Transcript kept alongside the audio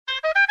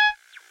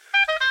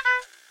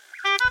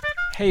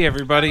Hey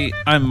everybody,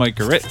 I'm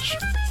Micah Rich.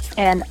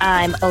 And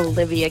I'm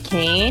Olivia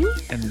Kane.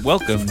 And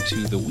welcome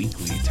to the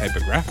Weekly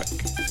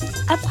Typographic,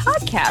 a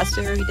podcast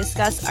where we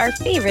discuss our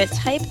favorite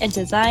type and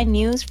design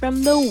news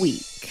from the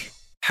week.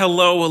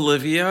 Hello,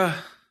 Olivia.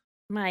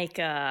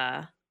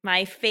 Micah,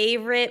 my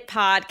favorite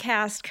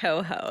podcast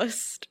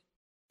co-host.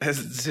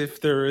 As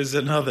if there is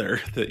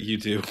another that you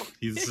do.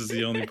 This is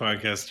the only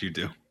podcast you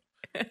do.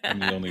 I'm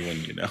the only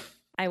one you know.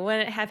 I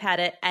wouldn't have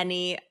had it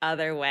any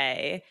other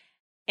way.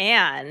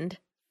 And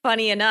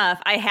funny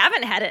enough, I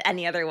haven't had it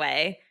any other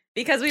way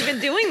because we've been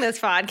doing this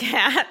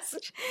podcast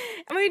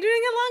and we've been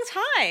doing it a long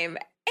time.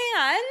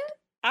 And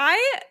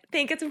I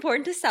think it's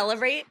important to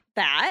celebrate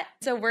that.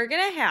 So we're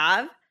going to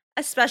have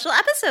a special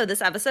episode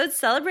this episode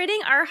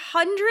celebrating our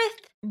 100th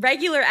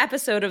regular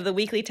episode of the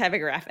Weekly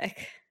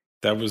Typographic.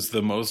 That was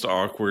the most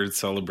awkward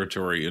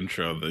celebratory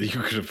intro that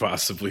you could have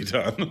possibly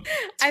done.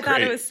 I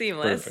thought it was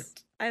seamless.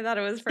 Perfect. I thought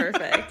it was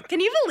perfect. Can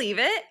you believe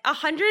it?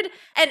 100,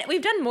 and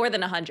we've done more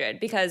than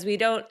 100 because we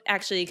don't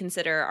actually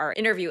consider our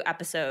interview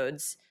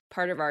episodes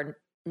part of our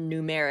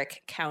numeric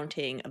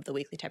counting of the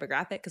Weekly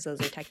Typographic because those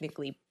are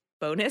technically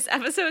bonus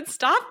episodes.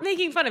 Stop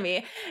making fun of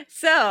me.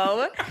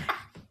 So,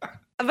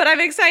 but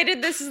I'm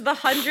excited. This is the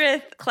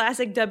 100th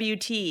classic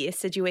WT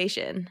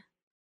situation.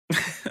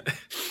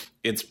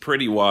 It's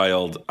pretty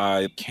wild.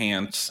 I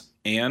can't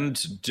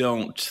and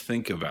don't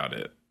think about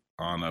it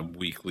on a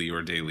weekly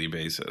or daily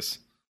basis.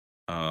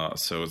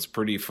 So it's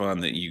pretty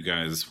fun that you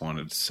guys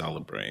wanted to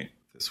celebrate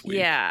this week.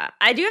 Yeah.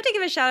 I do have to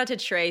give a shout out to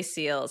Trey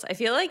Seals. I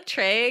feel like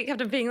Trey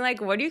kept on being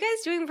like, what are you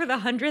guys doing for the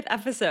 100th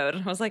episode?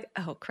 And I was like,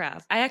 oh,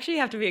 crap. I actually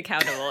have to be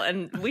accountable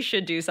and we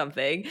should do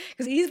something.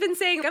 Because he's been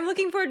saying, I'm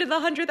looking forward to the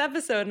 100th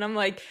episode. And I'm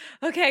like,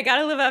 okay, I got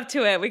to live up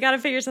to it. We got to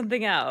figure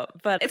something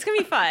out. But it's going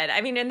to be fun. I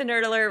mean, in the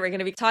Nerd Alert, we're going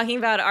to be talking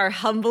about our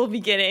humble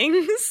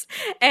beginnings.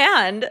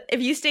 And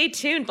if you stay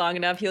tuned long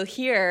enough, you'll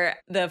hear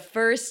the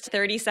first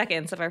 30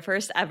 seconds of our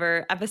first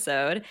ever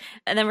episode.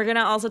 And then we're going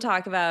to also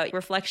talk about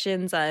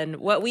reflections on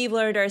what we've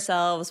learned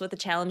ourselves, what the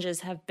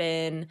challenges have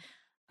been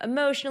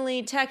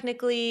emotionally,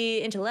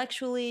 technically,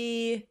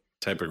 intellectually,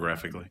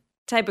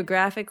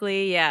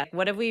 typographically. Yeah.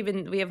 What have we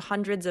been? We have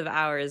hundreds of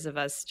hours of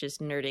us just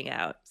nerding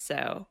out.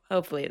 So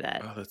hopefully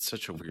that. Oh, that's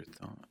such a weird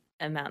thought.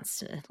 Amounts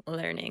to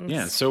learning.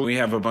 Yeah. So we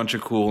have a bunch of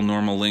cool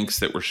normal links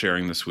that we're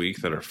sharing this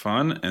week that are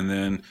fun. And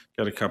then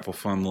got a couple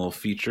fun little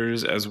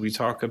features as we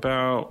talk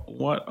about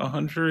what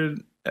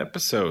 100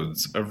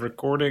 episodes of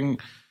recording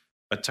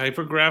a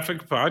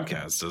typographic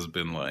podcast has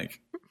been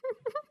like.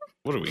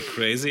 What are we,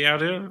 crazy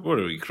out here? What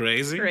are we,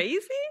 crazy?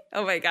 Crazy?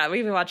 Oh my God,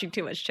 we've been watching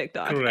too much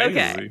TikTok.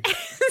 Crazy.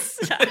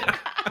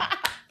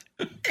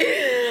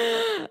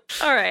 Okay.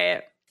 All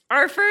right.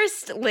 Our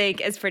first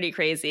link is pretty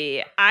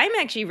crazy. I'm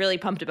actually really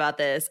pumped about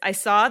this. I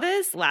saw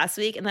this last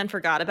week and then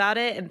forgot about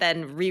it and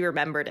then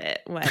re-remembered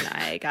it when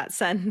I got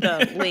sent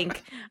the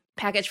link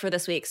package for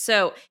this week.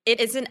 So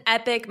it is an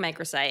Epic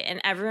microsite,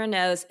 and everyone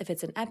knows if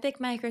it's an Epic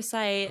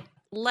microsite,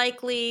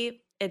 likely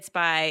it's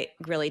by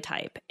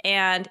GrillyType,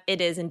 and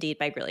it is indeed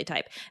by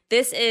GrillyType.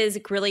 This is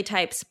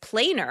GrillyType's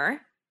Planer,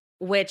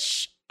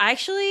 which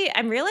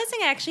I'm realizing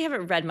I actually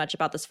haven't read much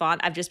about this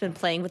font. I've just been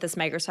playing with this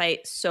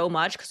microsite so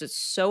much because it's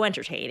so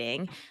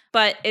entertaining.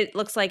 But it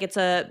looks like it's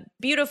a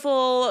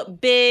beautiful,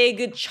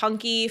 big,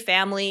 chunky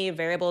family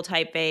variable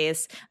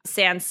typeface,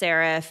 sans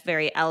serif,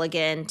 very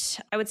elegant.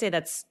 I would say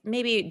that's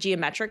maybe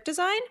geometric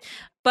design.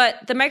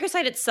 But the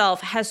microsite itself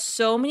has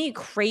so many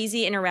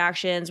crazy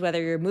interactions, whether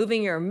you're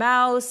moving your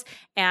mouse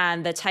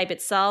and the type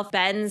itself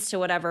bends to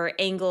whatever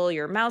angle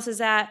your mouse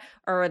is at,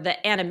 or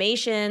the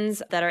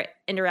animations that are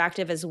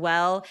interactive as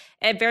well.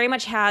 It very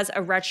much has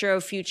a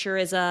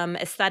retro-futurism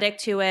aesthetic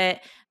to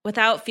it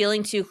without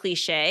feeling too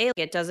cliche.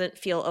 It doesn't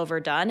feel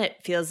overdone.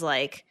 It feels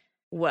like,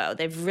 whoa,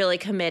 they've really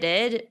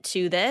committed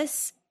to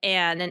this.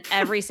 And in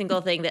every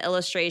single thing, the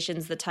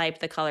illustrations, the type,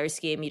 the color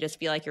scheme, you just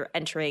feel like you're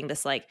entering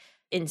this like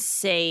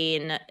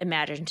insane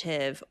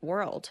imaginative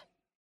world.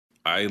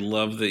 I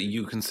love that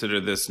you consider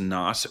this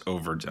not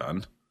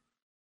overdone,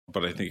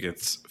 but I think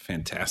it's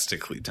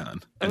fantastically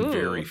done and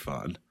very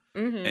fun.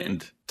 Mm-hmm.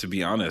 And to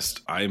be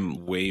honest,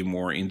 I'm way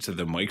more into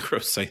the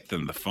microsite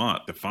than the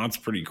font. The font's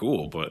pretty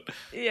cool, but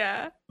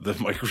yeah, the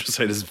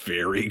microsite is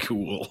very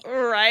cool.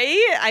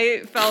 Right?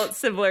 I felt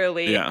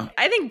similarly. Yeah.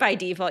 I think by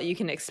default, you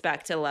can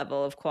expect a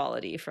level of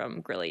quality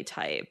from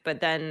GrillyType, but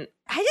then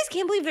I just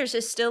can't believe they're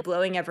just still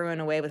blowing everyone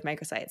away with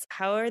microsites.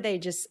 How are they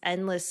just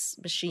endless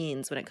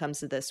machines when it comes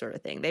to this sort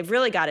of thing? They've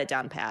really got it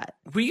down pat.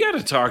 We got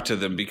to talk to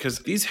them because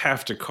these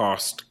have to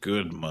cost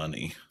good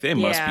money. They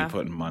must be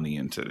putting money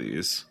into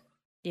these.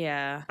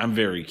 Yeah. I'm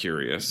very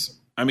curious.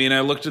 I mean,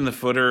 I looked in the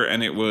footer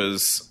and it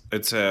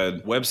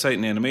said website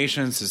and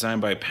animations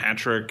designed by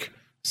Patrick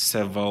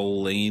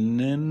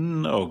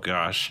Sevalainen. Oh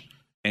gosh.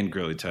 And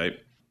GrillyType.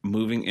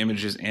 Moving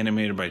images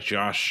animated by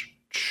Josh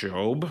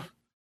Chobe.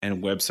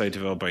 And website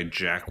developed by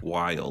Jack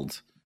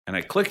Wild. And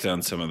I clicked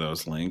on some of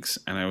those links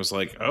and I was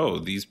like, oh,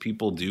 these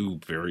people do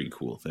very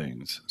cool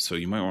things. So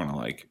you might want to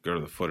like go to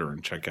the footer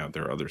and check out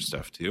their other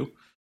stuff too.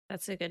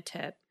 That's a good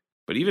tip.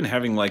 But even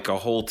having like a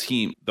whole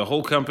team, the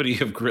whole company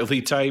of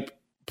GrillyType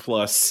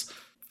plus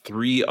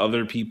 3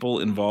 other people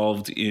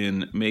involved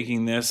in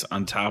making this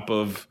on top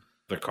of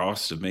the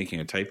cost of making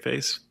a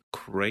typeface.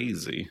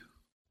 Crazy.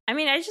 I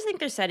mean, I just think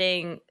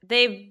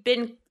they've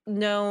been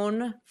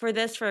known for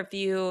this for a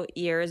few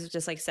years,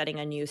 just like setting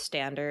a new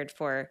standard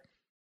for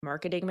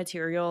marketing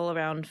material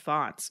around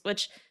fonts,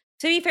 which,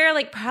 to be fair,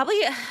 like probably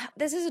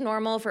this is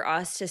normal for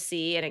us to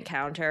see and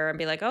encounter and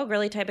be like, oh,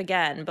 really, type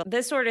again. But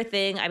this sort of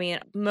thing, I mean,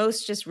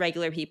 most just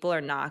regular people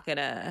are not going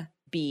to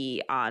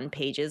be on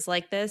pages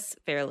like this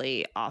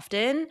fairly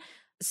often.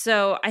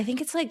 So I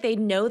think it's like they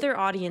know their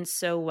audience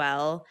so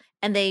well,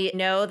 and they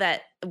know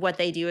that what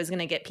they do is going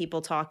to get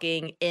people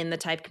talking in the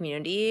type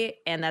community.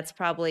 And that's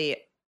probably,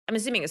 I'm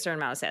assuming, a certain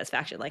amount of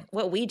satisfaction. Like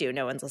what we do,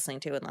 no one's listening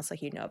to unless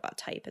like you know about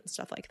type and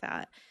stuff like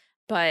that.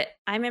 But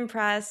I'm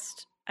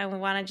impressed. I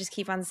want to just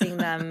keep on seeing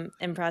them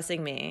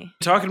impressing me.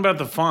 Talking about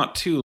the font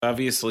too,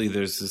 obviously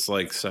there's this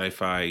like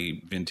sci-fi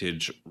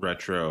vintage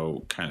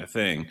retro kind of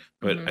thing.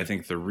 But I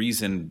think the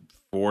reason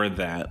for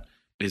that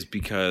is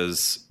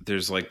because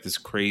there's like this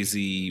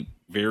crazy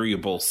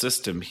variable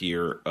system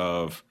here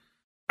of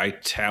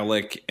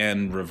italic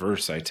and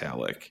reverse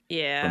italic.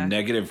 Yeah. From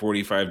negative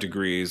 45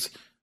 degrees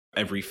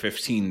every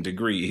 15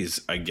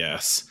 degrees, I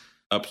guess,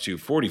 up to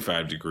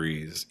 45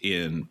 degrees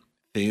in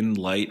thin,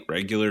 light,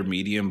 regular,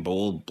 medium,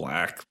 bold,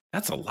 black.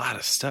 That's a lot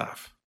of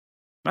stuff.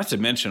 Not to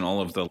mention all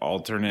of the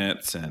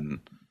alternates, and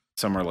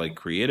some are like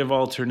creative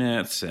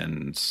alternates,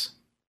 and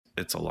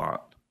it's a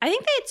lot. I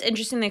think that it's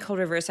interesting they call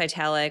reverse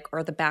italic,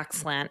 or the back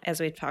slant, as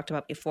we've talked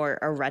about before,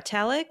 a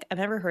retalic. I've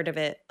never heard of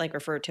it like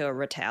referred to a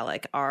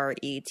retalic,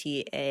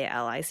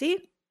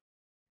 retalic.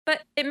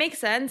 But it makes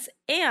sense.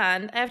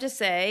 And I have to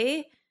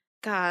say,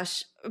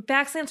 gosh,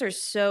 backslants are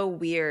so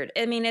weird.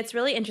 I mean, it's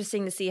really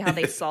interesting to see how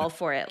they solve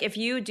for it. If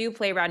you do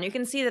play around, you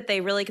can see that they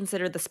really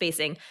consider the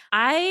spacing.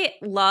 I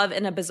love,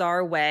 in a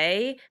bizarre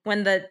way,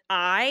 when the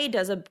eye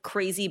does a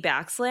crazy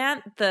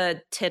backslant,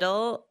 the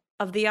tittle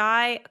of the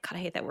eye, God, I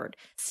hate that word,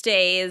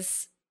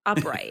 stays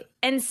upright.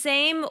 And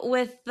same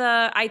with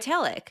the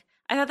italic.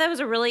 I thought that was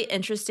a really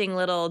interesting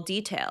little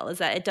detail, is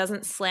that it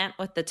doesn't slant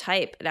with the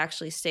type. It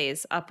actually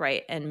stays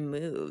upright and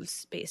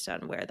moves based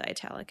on where the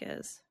italic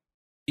is.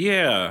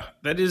 Yeah,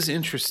 that is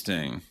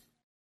interesting.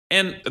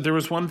 And there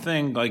was one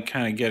thing, like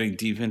kind of getting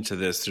deep into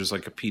this, there's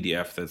like a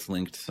PDF that's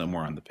linked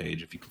somewhere on the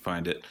page if you can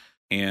find it.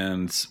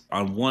 And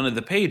on one of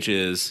the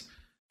pages,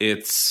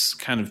 it's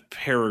kind of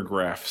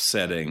paragraph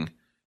setting,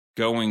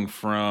 going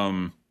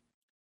from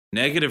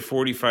negative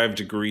 45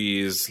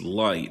 degrees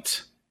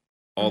light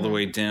all the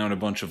way down a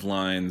bunch of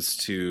lines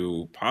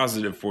to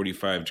positive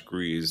 45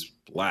 degrees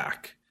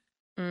black.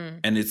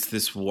 And it's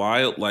this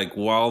wild, like,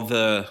 while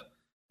the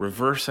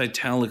reverse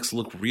italics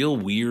look real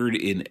weird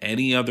in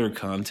any other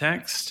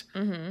context,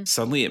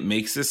 suddenly it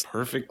makes this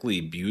perfectly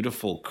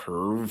beautiful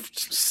curved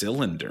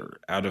cylinder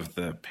out of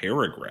the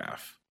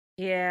paragraph.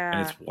 Yeah.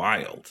 And it's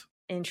wild.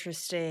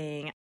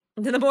 Interesting.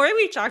 The more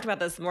we talked about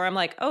this, the more I'm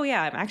like, oh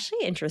yeah, I'm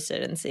actually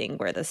interested in seeing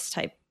where this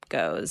type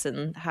goes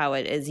and how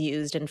it is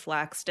used and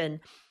flexed, and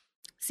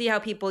see how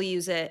people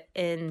use it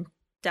in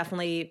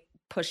definitely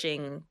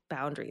pushing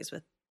boundaries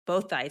with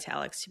both the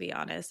italics, to be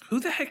honest. Who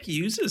the heck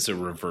uses a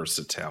reverse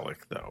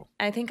italic, though?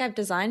 I think I've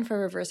designed for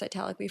reverse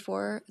italic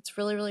before. It's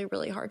really, really,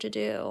 really hard to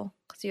do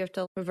because you have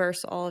to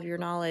reverse all of your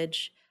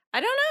knowledge.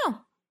 I don't know.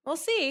 We'll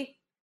see.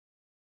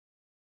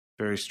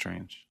 Very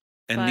strange.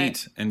 And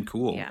neat and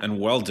cool and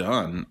well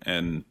done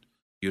and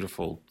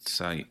beautiful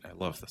site. I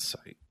love the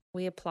site.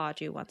 We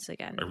applaud you once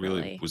again. I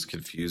really was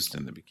confused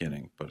in the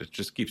beginning, but it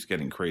just keeps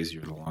getting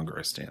crazier the longer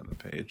I stay on the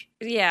page.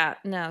 Yeah,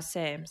 no,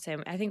 same.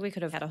 I think we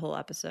could have had a whole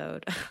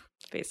episode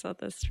based on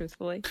this,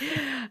 truthfully.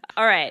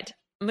 All right.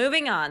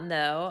 Moving on,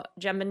 though,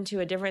 jumping to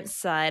a different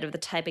side of the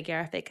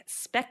typographic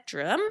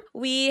spectrum,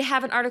 we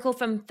have an article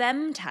from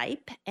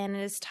FemType, and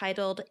it is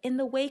titled, "In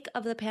the Wake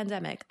of the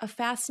Pandemic, a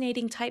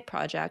Fascinating Type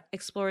Project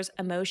Explores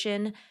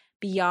Emotion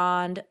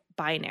Beyond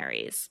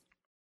Binaries."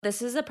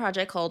 This is a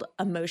project called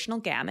Emotional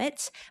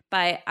Gamut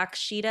by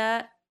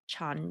Akshita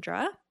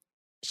Chandra.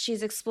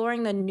 She's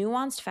exploring the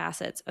nuanced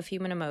facets of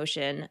human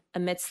emotion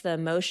amidst the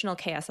emotional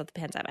chaos of the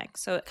pandemic.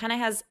 So it kind of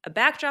has a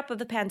backdrop of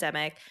the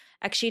pandemic.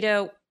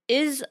 Akshita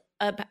is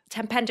a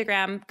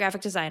pentagram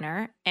graphic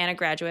designer and a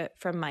graduate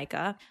from MICA.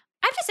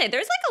 I have to say,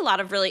 there's like a lot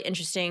of really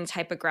interesting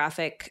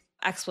typographic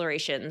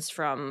explorations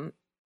from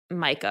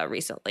MICA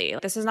recently.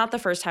 This is not the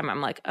first time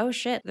I'm like, oh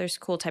shit, there's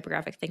cool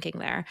typographic thinking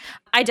there.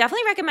 I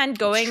definitely recommend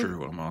going. It's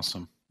true, I'm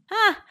awesome.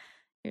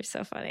 You're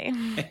so funny.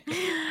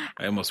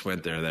 I almost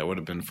went there. That would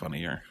have been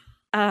funnier.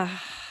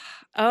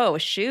 Oh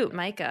shoot,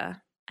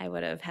 MICA. I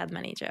would have had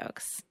many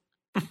jokes.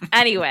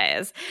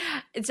 Anyways,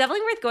 it's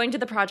definitely worth going to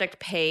the project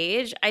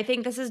page. I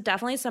think this is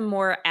definitely some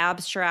more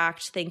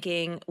abstract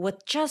thinking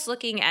with just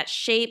looking at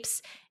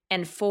shapes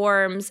and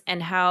forms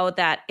and how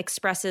that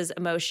expresses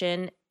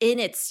emotion in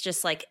its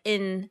just like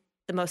in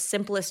the most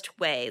simplest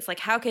ways. Like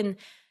how can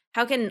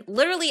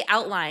literally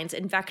outlines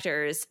and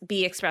vectors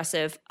be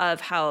expressive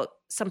of how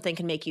something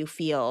can make you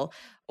feel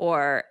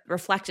or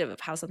reflective of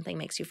how something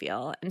makes you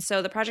feel. And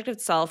so the project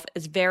itself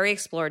is very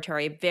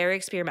exploratory, very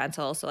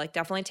experimental. So like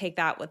definitely take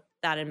that with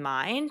that in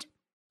mind.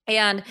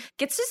 And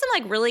gets to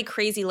some like really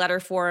crazy letter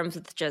forms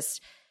with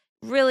just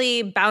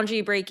really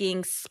boundary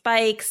breaking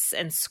spikes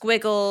and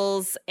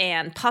squiggles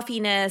and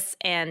puffiness.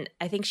 And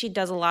I think she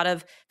does a lot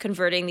of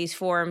converting these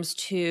forms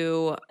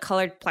to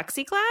colored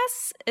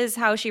plexiglass is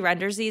how she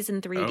renders these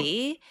in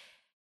 3D. Oh.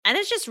 And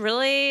it's just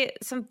really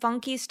some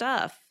funky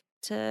stuff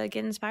to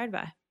get inspired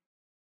by.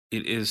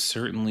 It is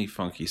certainly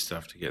funky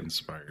stuff to get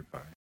inspired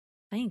by.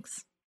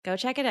 Thanks. Go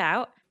check it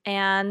out.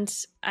 And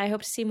I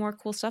hope to see more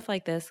cool stuff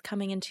like this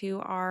coming into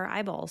our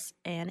eyeballs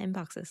and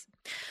inboxes.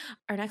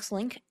 Our next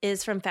link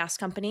is from Fast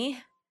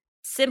Company,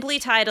 simply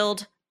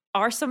titled,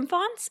 Are Some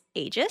Fonts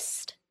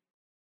Ageist?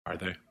 Are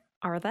they?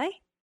 Are they?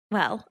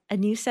 Well, a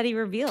new study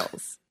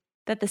reveals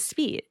that the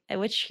speed at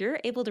which you're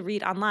able to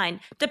read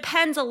online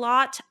depends a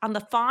lot on the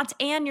font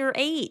and your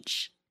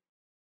age.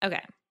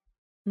 Okay.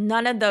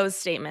 None of those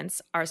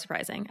statements are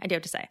surprising, I do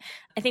have to say.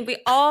 I think we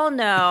all do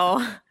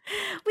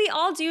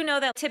know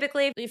that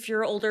typically if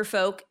you're older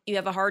folk, you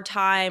have a hard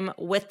time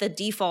with the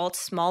default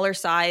smaller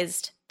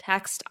sized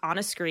text on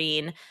a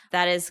screen.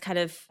 That is kind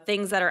of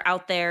things that are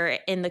out there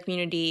in the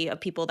community of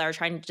people that are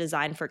trying to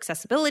design for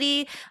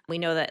accessibility. We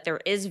know that there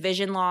is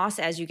vision loss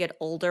as you get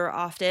older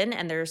often,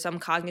 and there are some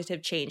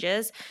cognitive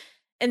changes.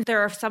 And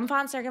there are some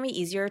fonts that are going to be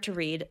easier to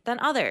read than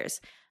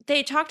others.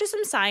 They talked to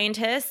some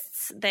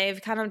scientists.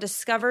 They've kind of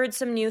discovered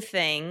some new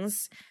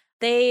things.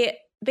 They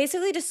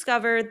basically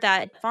discovered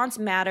that fonts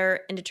matter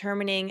in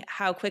determining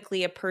how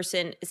quickly a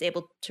person is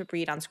able to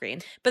read on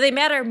screen. But they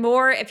matter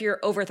more if you're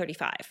over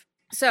 35.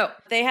 So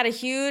they had a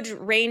huge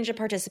range of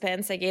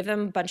participants. They gave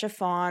them a bunch of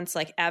fonts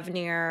like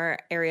Avenir,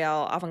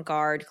 Arial,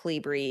 Avantgarde,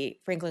 Calibri,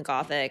 Franklin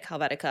Gothic,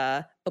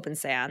 Helvetica, Open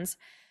Sans.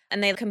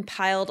 And they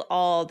compiled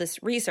all this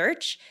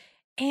research.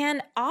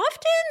 And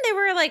often they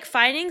were like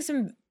finding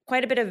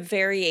quite a bit of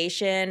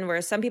variation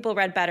where some people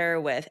read better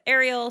with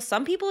Arial.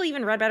 Some people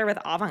even read better with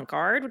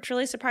Avantgarde, which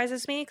really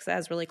surprises me because it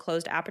has really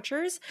closed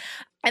apertures.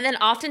 And then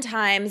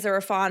oftentimes there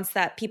were fonts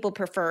that people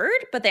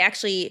preferred, but they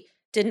actually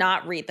did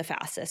not read the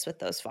fastest with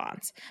those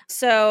fonts.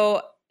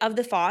 So of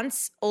the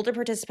fonts, older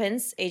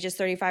participants, ages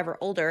 35 or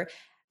older,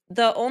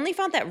 the only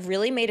font that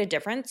really made a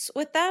difference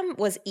with them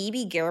was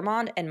EB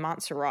Garamond and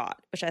Montserrat,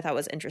 which I thought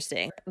was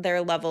interesting.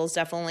 Their levels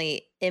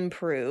definitely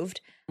improved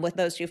with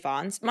those two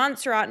fonts.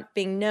 Montserrat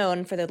being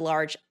known for the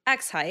large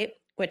X height,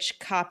 which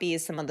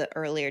copies some of the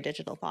earlier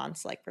digital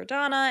fonts like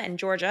Verdana and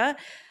Georgia.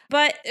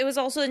 But it was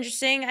also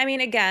interesting. I mean,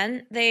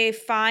 again, they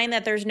find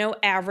that there's no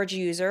average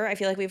user. I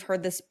feel like we've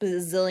heard this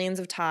bazillions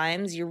of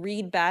times. You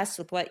read best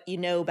with what you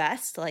know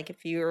best. Like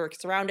if you're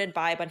surrounded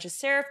by a bunch of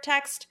serif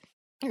text,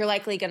 you're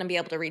likely going to be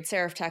able to read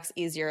serif text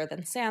easier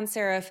than sans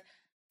serif.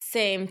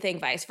 Same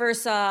thing, vice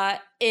versa.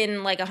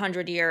 In like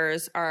 100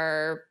 years,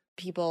 are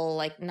people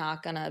like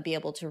not going to be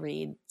able to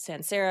read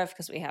sans serif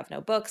because we have no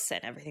books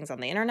and everything's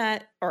on the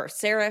internet, or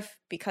serif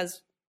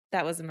because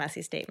that was a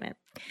messy statement.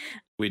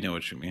 We know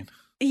what you mean.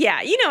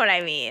 Yeah, you know what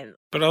I mean.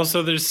 But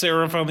also there's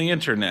serif on the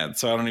internet,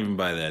 so I don't even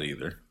buy that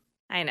either.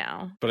 I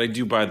know. But I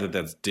do buy that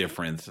that's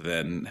different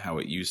than how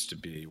it used to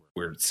be,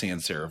 where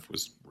sans serif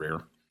was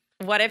rare.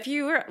 What if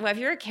you're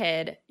a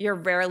kid, you're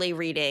rarely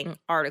reading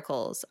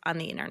articles on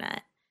the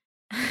internet?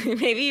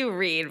 Maybe you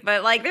read,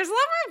 but like there's a lot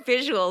more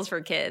visuals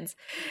for kids.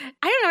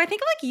 I don't know. I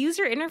think like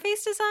user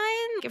interface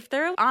design, if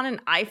they're on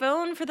an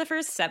iPhone for the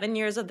first 7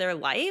 years of their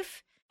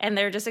life and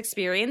they're just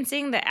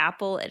experiencing the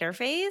Apple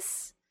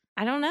interface,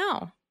 I don't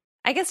know.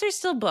 I guess there's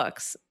still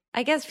books.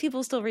 I guess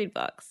people still read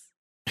books.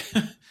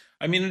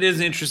 I mean, it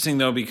is interesting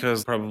though,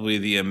 because probably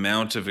the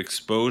amount of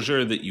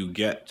exposure that you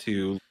get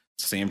to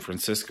San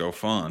Francisco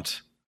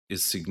font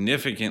is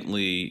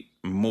significantly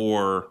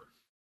more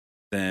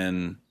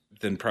than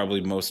probably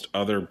most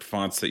other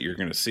fonts that you're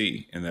going to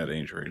see in that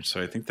age range.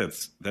 So I think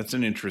that's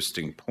an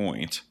interesting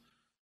point.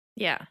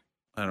 Yeah.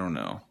 I don't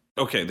know.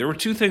 Okay, there were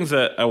two things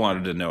that I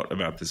wanted to note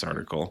about this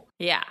article.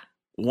 Yeah.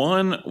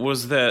 One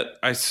was that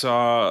I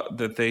saw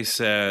that they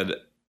said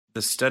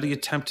the study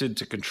attempted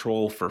to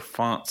control for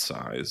font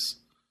size,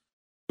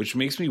 which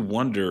makes me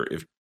wonder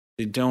if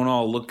they don't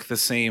all look the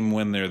same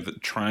when they're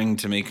trying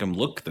to make them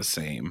look the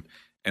same.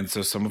 And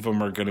so some of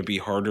them are going to be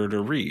harder to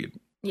read.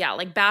 Yeah,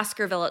 like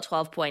Baskerville at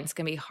 12 points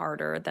can be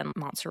harder than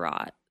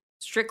Montserrat,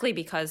 strictly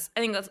because I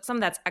think some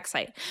of that's X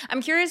height.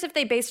 I'm curious if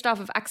they based it off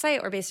of X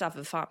height or based off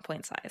of font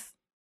point size.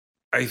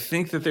 I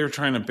think that they're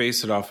trying to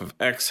base it off of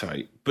X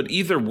height. But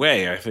either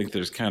way, I think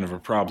there's kind of a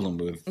problem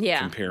with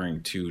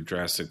comparing two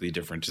drastically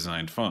different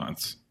designed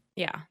fonts.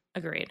 Yeah,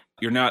 agreed.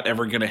 You're not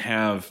ever going to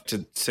have,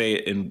 to say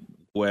it in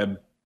web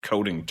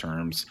coding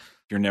terms,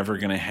 you're never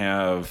going to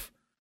have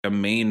a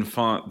main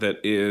font that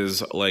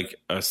is like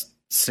a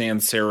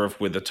sans serif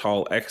with a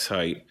tall X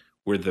height,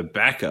 where the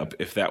backup,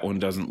 if that one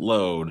doesn't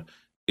load,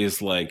 is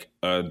like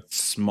a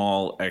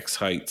small X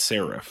height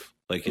serif.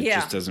 Like it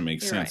just doesn't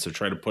make sense. Right. So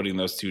try to putting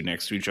those two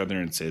next to each other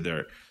and say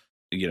they're,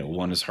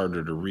 one is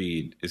harder to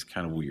read is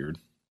kind of weird.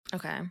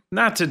 Okay.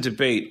 Not to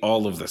debate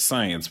all of the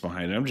science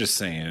behind it. I'm just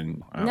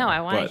saying. I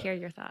want to hear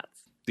your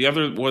thoughts. The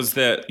other was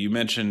that you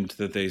mentioned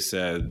that they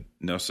said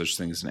no such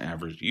thing as an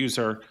average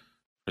user.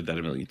 Heard that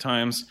a million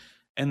times.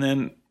 And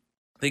then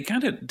they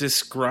kind of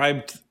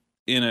described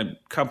in a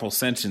couple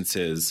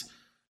sentences.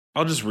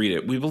 I'll just read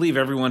it. We believe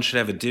everyone should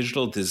have a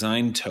digital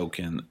design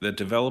token that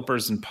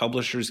developers and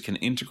publishers can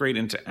integrate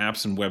into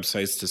apps and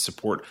websites to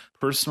support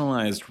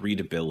personalized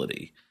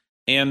readability.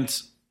 And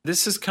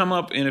this has come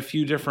up in a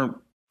few different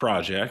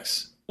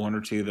projects, one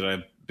or two that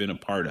I've been a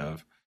part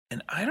of.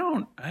 And I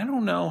don't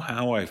know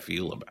how I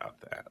feel about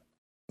that.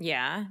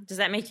 Yeah. Does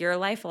that make your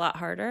life a lot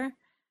harder?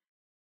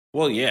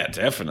 Well, yeah,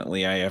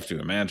 definitely. I have to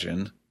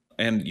imagine.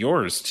 And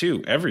yours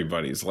too.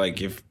 Everybody's.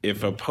 Like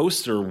if a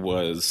poster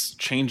was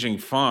changing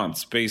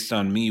fonts based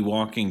on me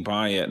walking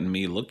by it and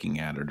me looking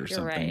at it or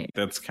something, right.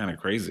 That's kind of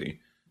crazy.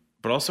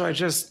 But also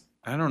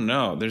I don't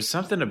know. There's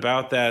something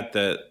about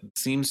that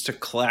seems to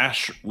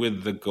clash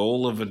with the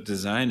goal of a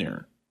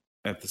designer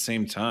at the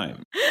same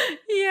time.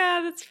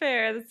 Yeah, that's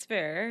fair. That's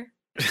fair.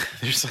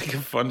 There's like a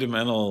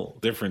fundamental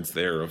difference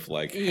there of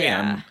like, hey,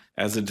 I'm,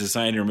 as a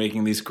designer,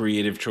 making these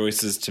creative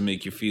choices to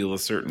make you feel a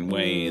certain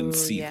way and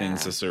see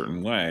things a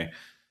certain way.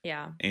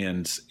 Yeah.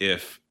 And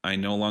if I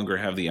no longer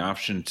have the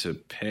option to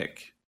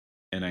pick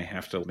and I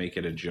have to make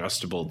it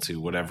adjustable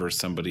to whatever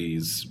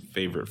somebody's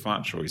favorite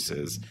font choice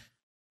is,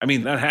 I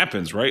mean, that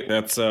happens, right?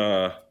 That's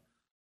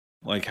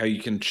like how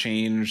you can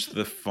change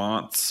the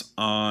fonts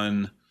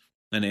on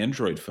an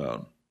Android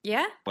phone.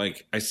 Yeah.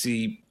 Like I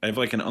have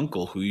like an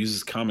uncle who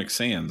uses Comic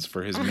Sans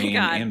for his main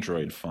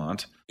Android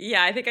font.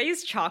 Yeah, I think I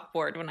used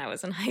Chalkboard when I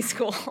was in high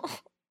school.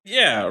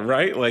 Yeah,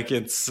 right? Like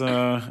it's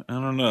I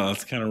don't know,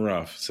 it's kind of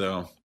rough.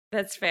 So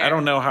that's fair. I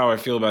don't know how I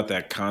feel about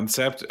that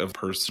concept of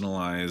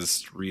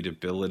personalized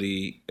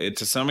readability.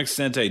 To some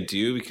extent I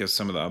do because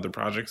some of the other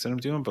projects that I'm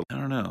doing, but I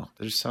don't know.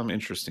 There's some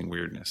interesting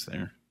weirdness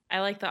there. I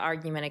like the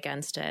argument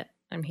against it.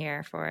 I'm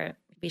here for it.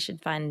 We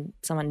should find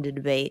someone to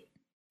debate.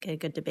 Get a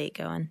good debate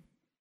going.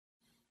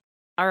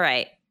 All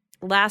right.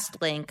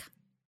 Last link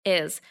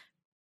is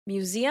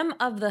Museum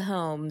of the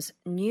Home's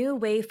new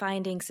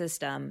wayfinding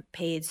system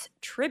pays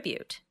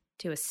tribute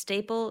to a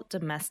staple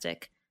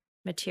domestic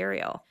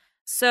material.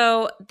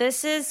 So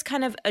this is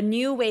kind of a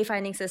new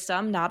wayfinding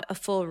system, not a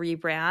full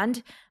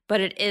rebrand,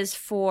 but it is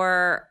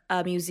for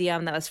a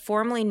museum that was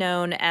formerly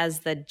known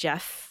as the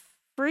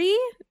Jeffrey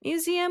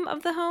Museum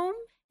of the Home,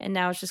 and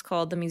now it's just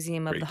called the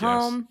Museum of the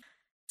Home.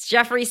 It's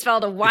Jeffrey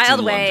spelled a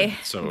wild way,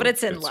 London, but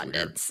it's in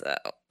London. Weird. So,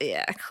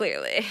 yeah,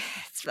 clearly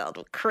it's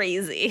spelled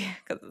crazy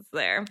because it's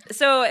there.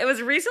 So, it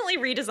was recently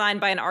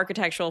redesigned by an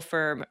architectural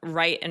firm,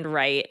 Wright and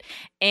Wright.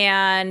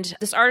 And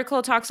this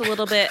article talks a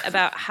little bit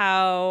about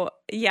how,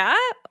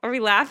 are we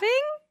laughing?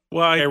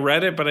 Well, I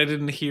read it, but I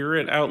didn't hear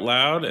it out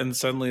loud. And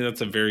suddenly that's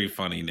a very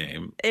funny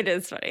name. It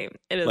is funny.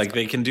 It is like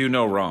funny. They can do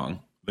no wrong.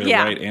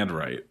 They're right and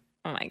right.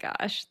 Oh my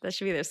gosh. That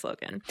should be their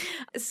slogan.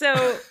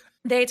 So,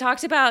 they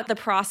talked about the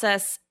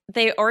process.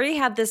 They already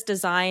had this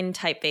design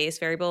typeface,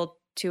 variable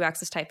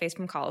 2-axis typeface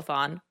from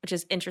Colophon, which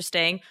is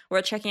interesting.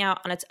 Worth checking out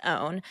on its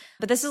own.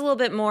 But this is a little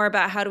bit more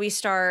about how do we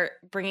start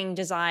bringing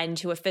design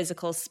to a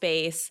physical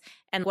space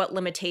and what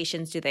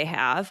limitations do they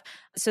have.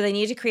 So they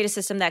need to create a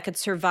system that could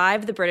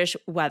survive the British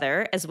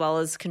weather as well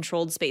as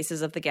controlled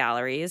spaces of the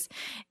galleries.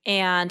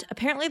 And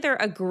apparently they're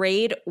a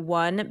grade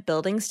 1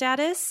 building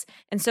status.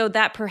 And so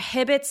that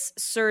prohibits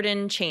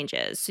certain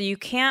changes. So you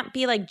can't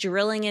be like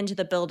drilling into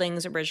the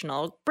building's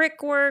original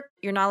brickwork.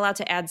 You're not allowed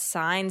to add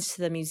signs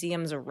to the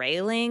museum's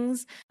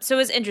railings. So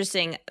it's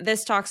interesting.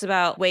 This talks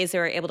about ways they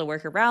were able to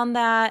work around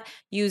that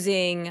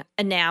using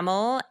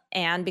enamel,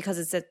 and because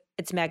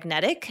it's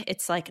magnetic,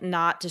 it's like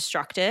not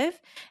destructive,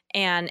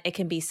 and it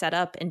can be set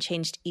up and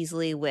changed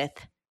easily with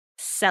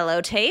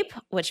sellotape,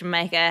 which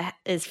Micah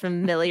is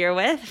familiar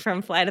with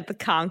from Flight of the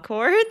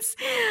Conchords.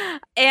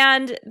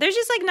 And there's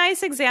just like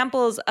nice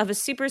examples of a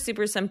super,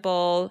 super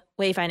simple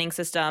wayfinding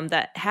system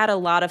that had a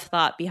lot of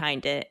thought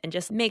behind it and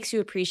just makes you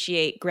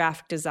appreciate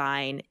graphic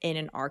design in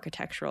an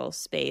architectural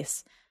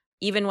space.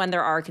 Even when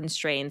there are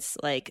constraints,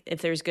 like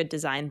if there's good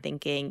design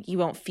thinking, you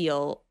won't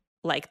feel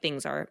like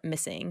things are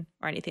missing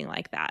or anything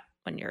like that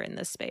when you're in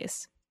this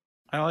space.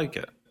 I like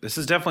it. This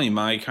is definitely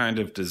my kind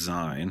of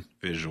design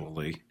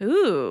visually.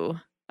 Ooh,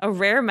 a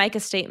rare Micah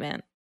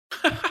statement.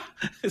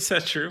 Is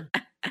that true?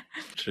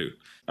 True.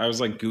 I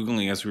was like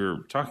Googling as we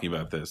were talking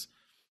about this.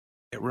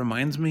 It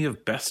reminds me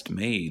of Best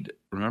Made.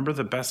 Remember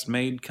the Best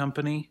Made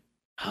company?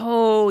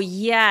 Oh,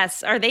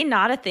 yes. Are they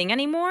not a thing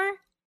anymore?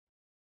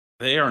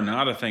 They are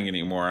not a thing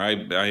anymore. I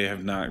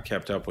have not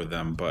kept up with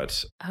them,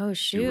 but oh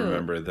shoot, you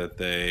remember that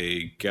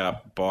they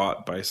got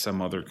bought by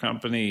some other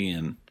company,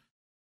 and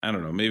I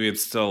don't know, maybe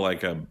it's still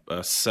like a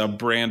sub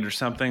brand or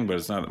something, but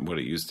it's not what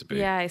it used to be.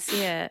 Yeah, I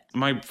see it.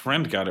 My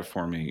friend got it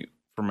for me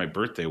for my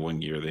birthday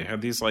one year. They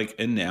had these like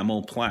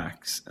enamel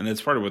plaques, and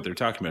that's part of what they're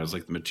talking about is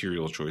like the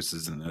material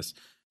choices in this.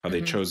 How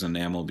they chose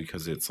enamel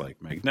because it's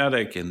like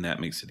magnetic, and that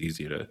makes it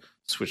easy to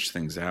switch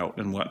things out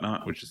and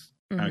whatnot, which is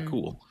kind of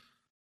cool.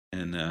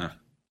 And the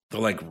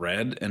like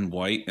red and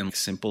white and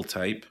simple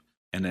type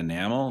and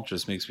enamel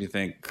just makes me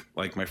think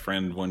like my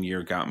friend one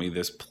year got me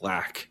this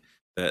plaque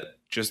that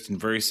just in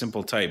very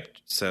simple type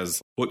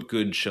says, "What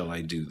good shall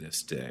I do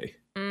this day?"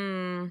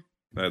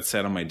 That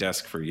sat on my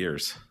desk for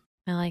years.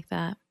 I like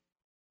that.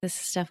 This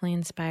is definitely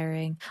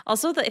inspiring.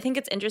 Also, I think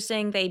it's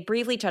interesting. They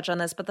briefly touch on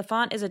this, but the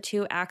font is a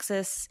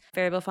 2-axis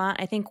variable font.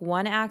 I think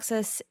one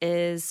axis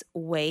is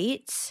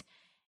weight,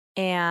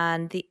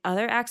 and the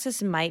other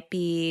axis might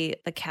be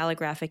the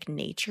calligraphic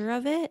nature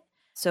of it.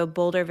 So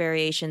bolder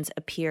variations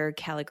appear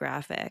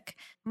calligraphic,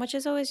 which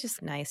is always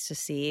just nice to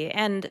see.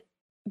 And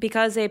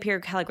because they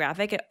appear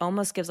calligraphic, it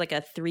almost gives like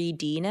a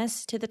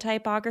 3D-ness to the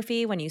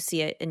typography when you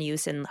see it in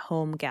use in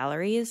home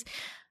galleries.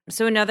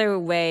 So another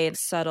way of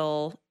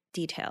subtle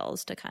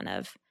details to kind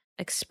of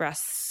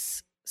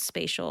express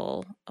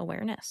spatial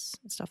awareness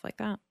and stuff like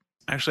that.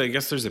 Actually, I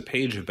guess there's a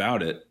page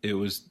about it. It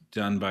was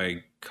done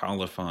by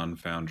Colophon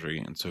Foundry.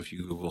 And so if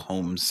you Google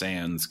Home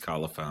Sans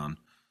Colophon,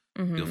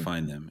 you'll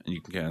find them. And you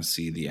can kind of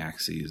see the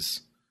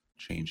axes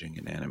changing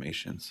in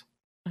animations.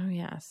 Oh,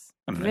 yes.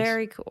 Nice.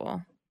 Very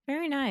cool.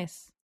 Very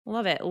nice.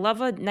 Love it.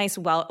 Love a nice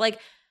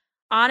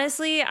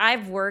honestly,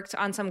 I've worked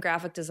on some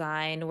graphic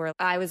design where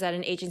I was at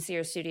an agency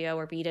or studio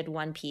where we did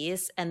one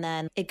piece and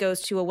then it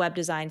goes to a web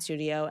design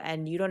studio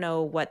and you don't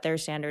know what their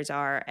standards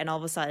are. And all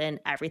of a sudden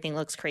everything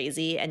looks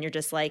crazy and you're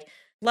just like,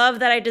 love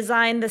that I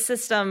designed the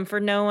system for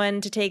no one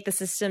to take the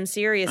system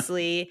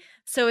seriously.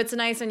 So it's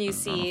nice when you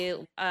see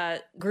a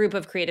group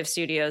of creative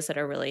studios that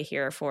are really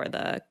here for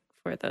the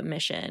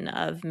mission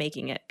of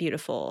making it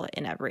beautiful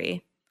in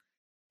every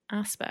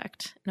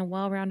aspect in a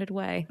well-rounded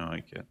way. I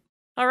like it.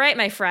 All right,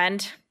 my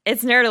friend.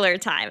 It's Nerd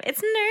Alert time.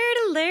 It's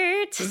Nerd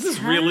Alert. Does this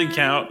really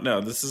count? No,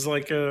 this is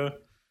like a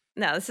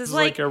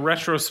a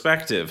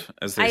retrospective,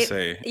 as they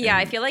say. Yeah,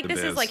 I feel like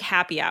this is like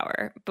happy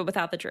hour, but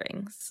without the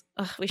drinks.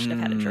 Ugh, we should have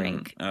had a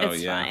drink.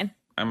 It's fine.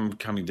 I'm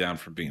coming down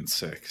from being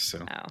sick,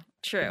 so. Oh,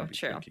 true.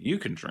 You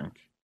can drink.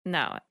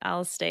 No,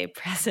 I'll stay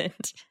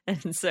present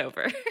and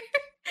sober.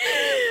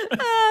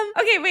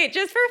 Okay, wait,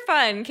 just for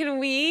fun,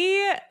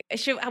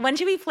 when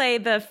should we play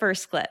the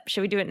first clip?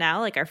 Should we do it now,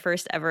 like our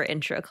first ever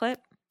intro clip?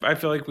 I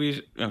feel like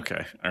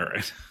okay, all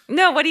right.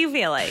 No, what do you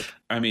feel like?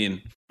 I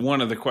mean, one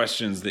of the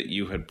questions that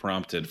you had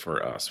prompted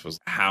for us was,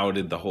 how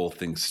did the whole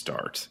thing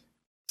start?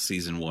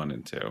 Season 1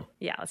 and 2.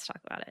 Yeah, let's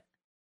talk about it.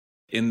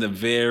 In the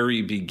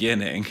very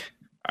beginning,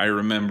 I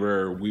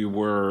remember we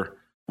were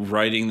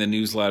writing the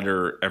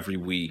newsletter every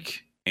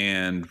week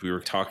and we were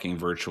talking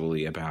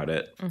virtually about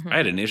it. I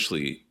had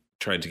initially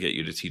tried to get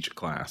you to teach a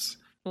class.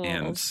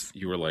 And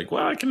you were like,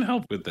 well, I can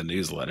help with the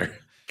newsletter.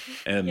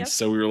 And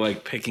so we were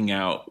like picking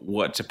out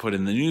what to put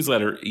in the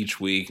newsletter each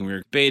week. And we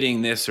were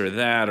debating this or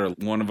that, or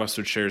one of us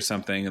would share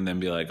something and then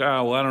be like,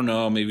 oh, well, I don't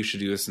know, maybe we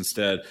should do this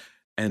instead.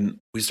 And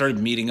we started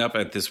meeting up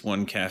at this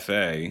one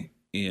cafe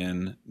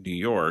in New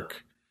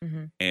York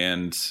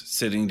and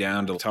sitting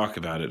down to talk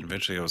about it. And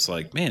eventually I was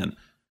like, man,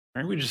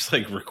 aren't we just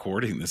like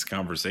recording this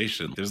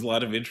conversation? There's a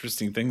lot of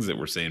interesting things that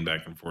we're saying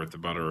back and forth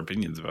about our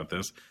opinions about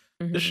this.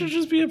 This should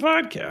just be a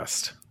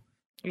podcast.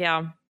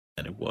 Yeah.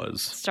 And it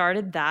was.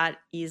 Started that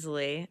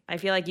easily. I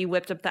feel like you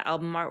whipped up the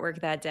album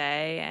artwork that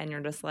day and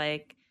you're just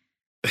like,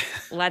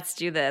 let's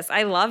do this.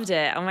 I loved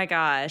it. Oh my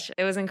gosh.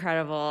 It was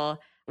incredible.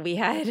 We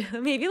had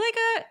maybe like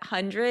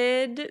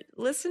 100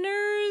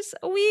 listeners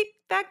a week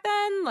back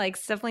then. Like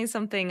it's definitely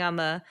something on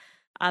the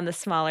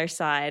smaller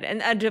side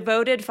and a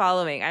devoted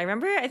following. I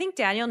remember, I think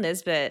Daniel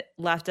Nisbet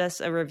left us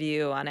a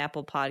review on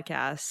Apple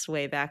Podcasts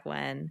way back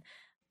when,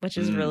 which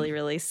is really,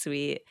 really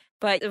sweet.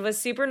 But it was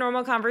super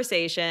normal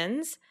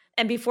conversations.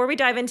 And before we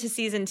dive into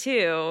season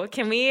 2,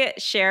 can we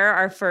share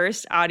our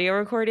first audio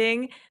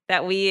recording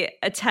that we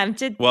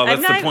attempted? Well,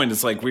 that's the point.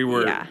 It's like we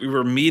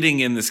were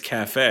meeting in this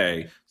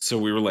cafe. So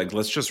we were like,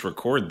 let's just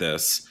record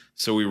this.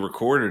 So we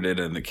recorded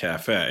it in the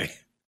cafe.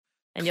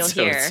 And you'll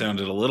hear. It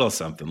sounded a little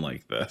something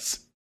like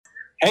this.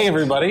 Hey,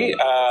 everybody.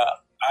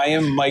 I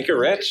am Micah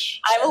Rich.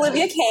 I'm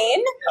Olivia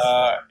Kane.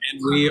 And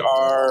we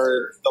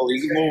are the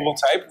League of Movable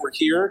Type. We're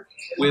here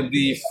with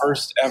the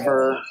first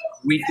ever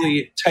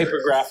weekly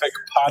typographic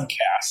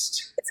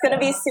podcast. It's going to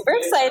be super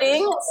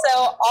exciting.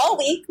 So all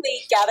week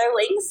we gather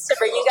links to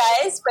bring you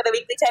guys for the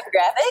weekly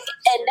typographic.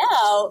 And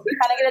now we're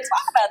kind of going to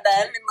talk about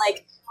them and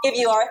like give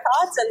you our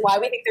thoughts and why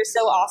we think they're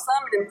so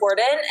awesome and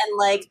important and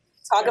like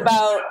talk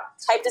about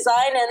type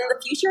design and the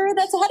future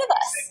that's ahead of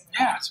us.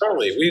 Yeah,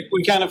 totally.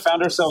 We kind of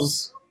found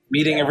ourselves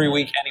meeting every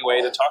week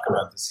anyway to talk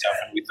about this stuff,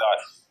 and we thought,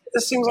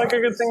 this seems like a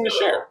good thing to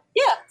share.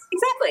 Yeah,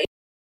 exactly.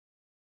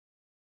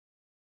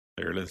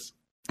 There it is.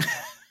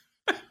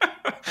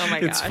 Oh my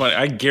gosh. It's funny.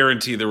 I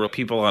guarantee there were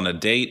people on a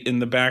date in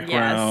the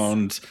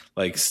background,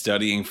 like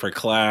studying for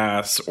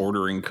class,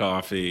 ordering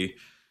coffee.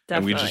 Definitely.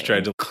 And we just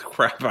tried to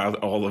crap out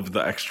all of the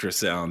extra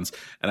sounds.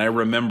 And I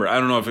remember, I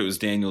don't know if it was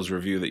Daniel's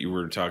review that you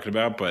were talking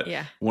about, but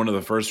one of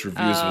the first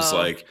reviews was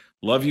like,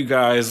 love you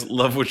guys,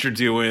 love what you're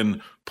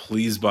doing.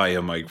 Please buy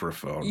a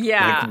microphone.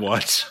 Yeah. Like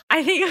what?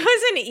 I think it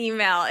was an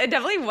email. It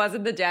definitely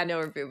wasn't the Daniel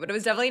review, but it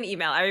was definitely an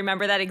email. I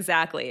remember that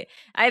exactly.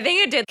 I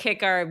think it did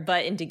kick our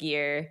butt into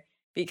gear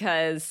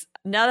because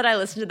now that I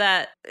listen to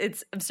that,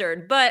 it's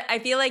absurd. But I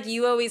feel like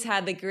you always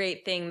had the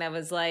great thing that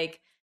was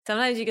like,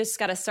 sometimes you just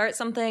got to start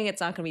something.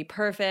 It's not going to be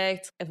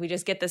perfect. If we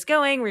just get this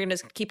going, we're going to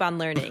just keep on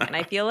learning. And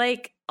I feel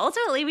like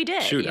ultimately we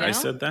did. Shoot, you know? I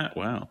said that?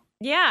 Wow.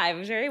 Yeah, it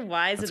was very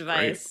wise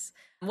advice.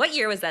 What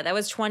year was that? That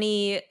was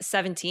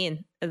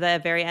 2017.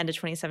 The very end of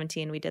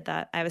 2017, we did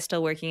that. I was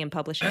still working in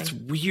publishing. That's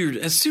weird.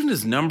 As soon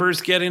as numbers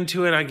get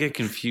into it, I get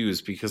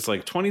confused because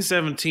like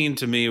 2017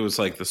 to me was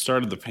like the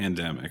start of the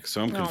pandemic.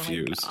 So I'm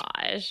confused. Oh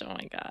my gosh. Oh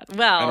my God.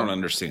 Well, I don't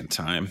understand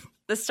time.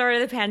 The start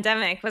of the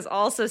pandemic was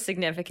also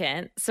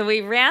significant. So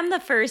we ran the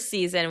first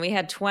season. We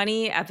had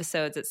 20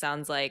 episodes, it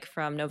sounds like,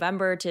 from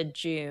November to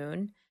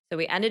June. So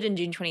we ended in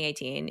June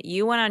 2018.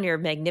 You went on your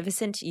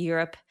magnificent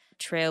Europe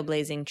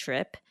trailblazing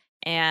trip.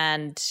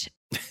 And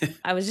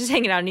I was just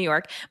hanging out in New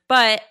York.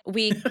 But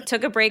we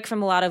took a break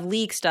from a lot of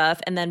league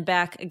stuff. And then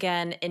back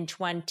again in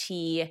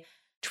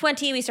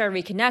 2020, we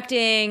started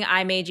reconnecting.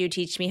 I made you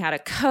teach me how to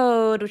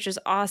code, which was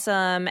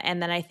awesome. And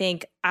then I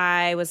think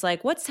I was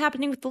like, what's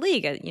happening with the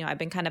league? You know, I've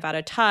been kind of out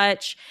of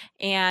touch.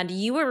 And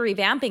you were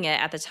revamping it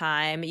at the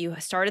time. You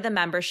started the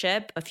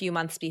membership a few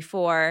months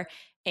before.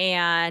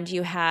 And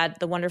you had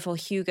the wonderful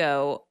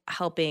Hugo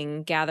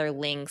helping gather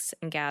links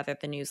and gather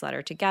the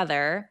newsletter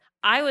together.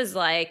 I was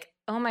like,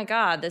 oh my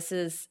God, this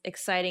is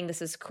exciting.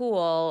 This is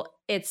cool.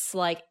 It's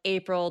like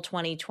April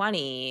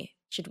 2020.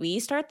 Should we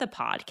start the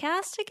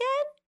podcast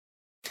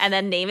again? And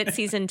then name it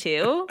season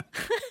 2?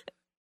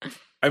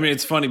 I mean,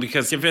 it's funny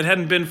because if it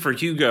hadn't been for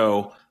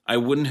Hugo, I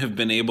wouldn't have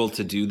been able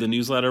to do the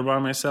newsletter by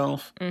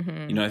myself.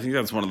 Mm-hmm. You know, I think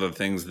that's one of the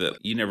things that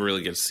you never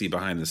really get to see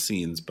behind the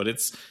scenes, but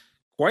it's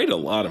quite a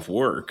lot of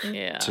work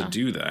to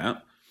do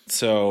that.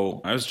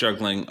 So I was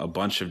juggling a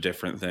bunch of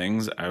different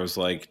things. I was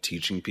like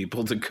teaching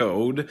people to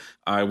code.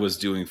 I was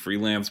doing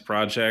freelance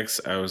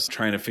projects. I was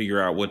trying to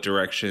figure out what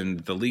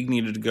direction the league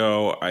needed to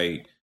go.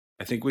 I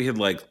think we had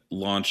like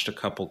launched a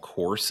couple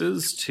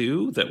courses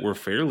too that were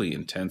fairly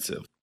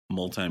intensive,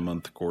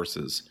 multi-month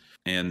courses.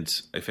 And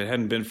if it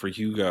hadn't been for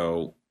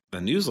Hugo, the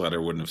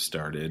newsletter wouldn't have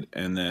started.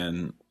 And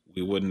then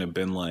we wouldn't have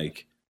been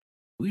like,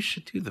 we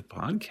should do the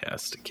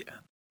podcast again.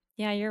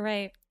 Yeah, you're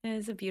right. It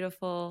is a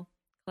beautiful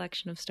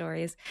collection of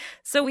stories.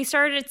 So we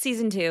started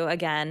season 2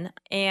 again,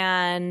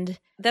 and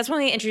that's when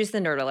we introduced the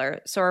Nerd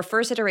Alert. So our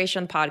first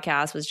iteration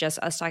podcast was just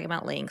us talking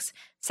about links.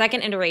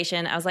 Second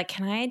iteration, I was like,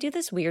 can I do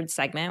this weird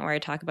segment where I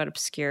talk about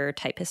obscure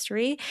type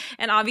history?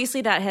 And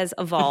obviously that has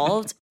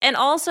evolved. And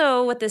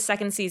also with this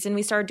second season,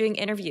 we started doing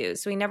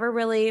interviews. So we never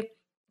really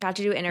got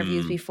to do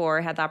interviews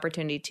before, had the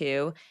opportunity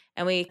to.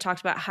 And we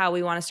talked about how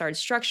we want to start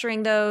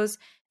structuring those.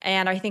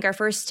 And I think our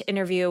first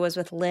interview was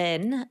with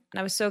Lynn. And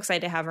I was so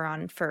excited to have her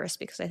on first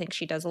because I think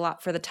she does a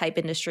lot for the type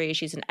industry.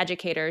 She's an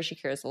educator. She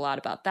cares a lot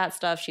about that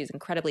stuff. She's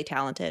incredibly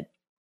talented.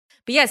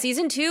 But yeah,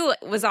 season 2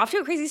 was off to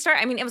a crazy start.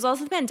 I mean, it was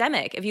also the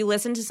pandemic. If you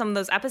listen to some of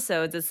those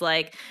episodes, it's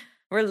like,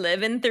 we're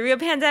living through a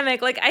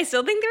pandemic. Like, I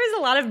still think there was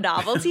a lot of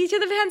novelty to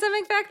the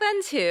pandemic back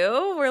then,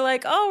 too. We're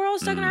like, oh, we're all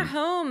stuck in our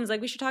homes. Like,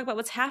 we should talk about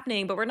what's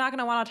happening, but we're not going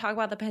to want to talk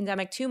about the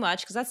pandemic too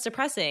much because that's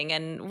depressing.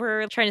 And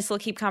we're trying to still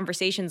keep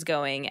conversations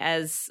going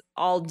as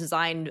all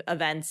design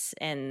events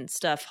and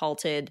stuff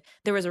halted.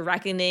 There was a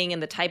reckoning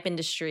in the type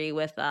industry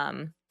with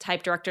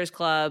Type Directors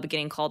Club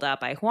getting called out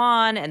by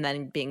Juan and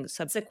then being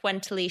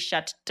subsequently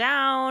shut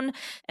down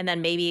and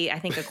then maybe I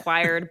think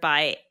acquired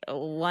by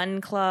One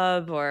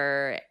Club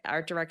or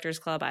Art Directors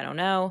Club. I don't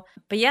know.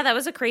 But yeah, that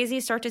was a crazy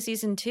start to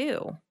season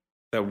 2.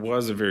 That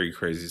was a very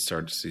crazy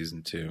start to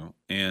season 2.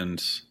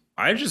 And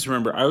I just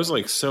remember I was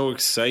like so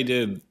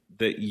excited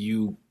that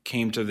you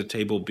came to the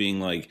table being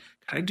like,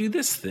 can I do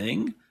this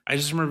thing? I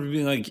just remember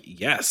being like,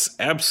 yes,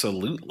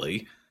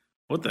 absolutely.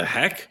 What the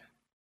heck?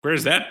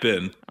 Where's that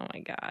been? Oh my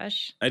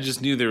gosh. I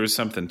just knew there was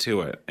something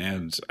to it.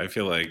 And I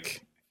feel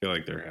like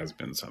there has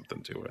been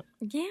something to it.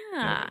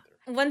 Yeah.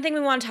 One thing we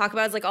want to talk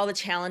about is like all the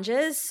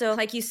challenges. So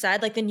like you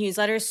said, like the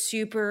newsletter is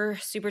super,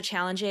 super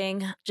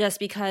challenging just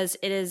because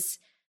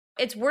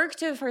it's work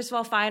to, first of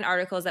all, find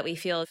articles that we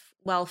feel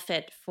well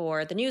fit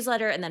for the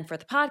newsletter and then for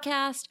the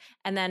podcast.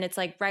 And then it's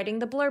like writing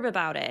the blurb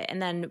about it.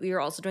 And then we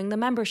were also doing the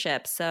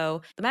membership.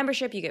 So the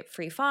membership, you get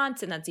free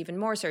fonts and that's even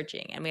more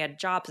searching. And we had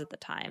jobs at the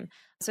time.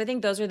 So I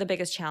think those are the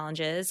biggest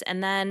challenges.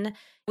 And then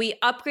we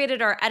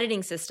upgraded our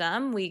editing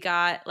system. We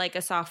got like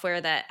a software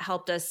that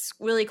helped us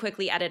really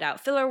quickly edit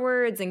out filler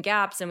words and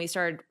gaps. And we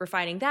started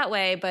refining that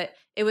way, but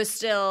it was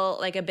still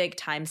like a big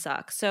time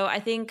suck. So I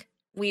think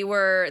there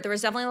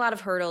was definitely a lot of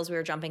hurdles we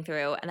were jumping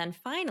through. And then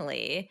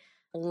finally,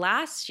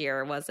 last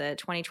year, was it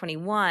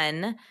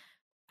 2021?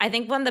 I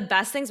think one of the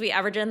best things we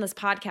ever did in this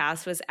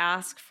podcast was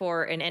ask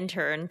for an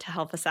intern to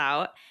help us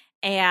out.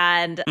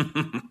 And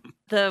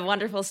the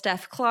wonderful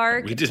Steph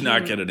Clark. We did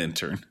not get an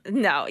intern.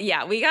 No,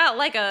 yeah, we got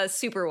like a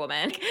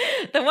superwoman.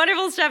 The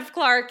wonderful Steph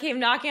Clark came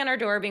knocking on our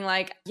door being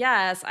like,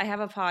 yes, I have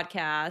a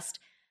podcast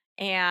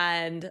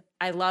and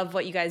I love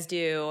what you guys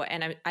do.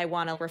 And I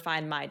want to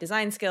refine my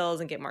design skills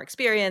and get more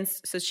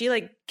experience. So she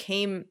like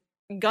came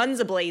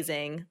guns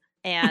a-blazing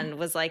and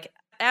was like,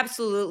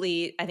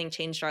 absolutely, I think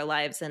changed our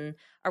lives and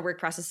our work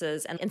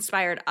processes and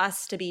inspired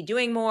us to be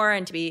doing more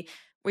and to be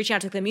reaching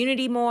out to the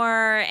community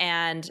more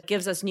and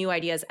gives us new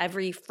ideas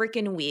every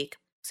freaking week.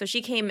 So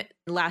she came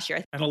last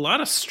year. And a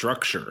lot of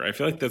structure. I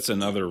feel like that's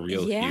another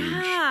real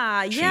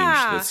huge change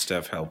that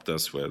Steph helped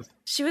us with.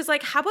 She was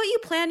like, how about you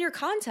plan your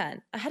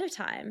content ahead of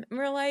time? And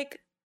we're like,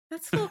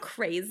 That's a little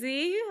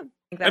crazy.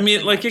 I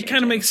mean, like, it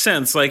kind of makes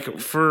sense. Like,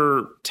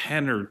 for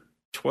 10 or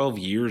 12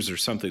 years or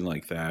something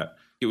like that,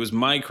 it was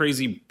my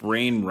crazy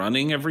brain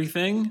running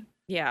everything.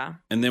 Yeah.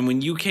 And then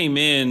when you came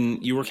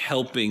in, you were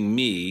helping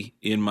me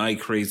in my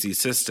crazy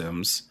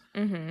systems.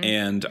 Mm-hmm.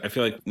 And I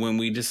feel like when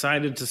we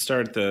decided to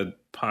start the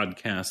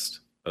podcast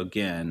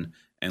again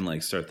and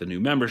like start the new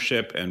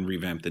membership and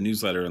revamp the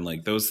newsletter and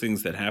like those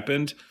things that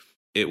happened,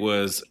 it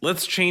was,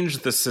 let's change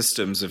the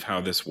systems of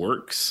how this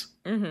works.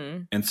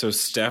 Mm-hmm. And so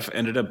Steph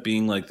ended up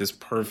being like this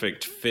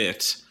perfect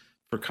fit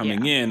for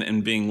coming in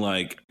and being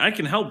like, I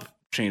can help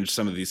change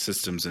some of these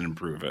systems and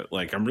improve it.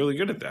 Like, I'm really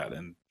good at that.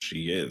 And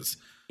she is.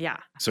 Yeah.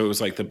 So it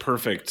was like the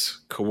perfect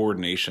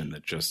coordination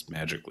that just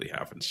magically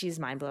happened. She's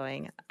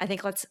mind-blowing. I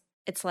think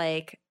it's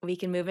like we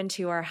can move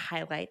into our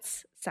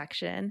highlights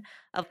section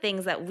of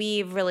things that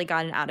we've really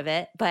gotten out of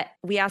it. But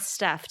we asked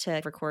Steph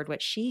to record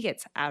what she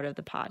gets out of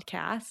the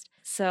podcast.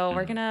 So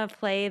we're going to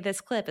play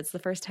this clip. It's the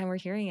first time we're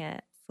hearing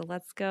it. So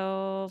let's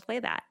go play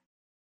that.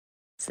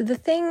 So the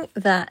thing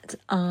that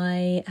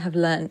I have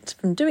learnt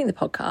from doing the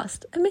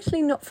podcast,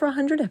 admittedly not for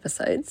 100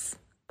 episodes,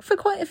 for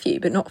quite a few,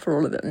 but not for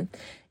all of them,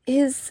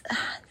 is,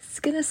 it's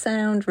going to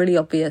sound really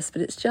obvious,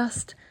 but it's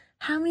just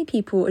how many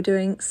people are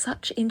doing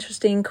such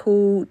interesting,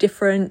 cool,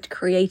 different,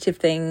 creative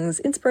things,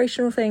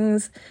 inspirational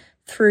things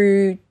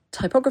through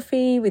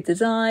typography, with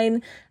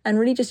design, and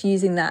really just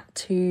using that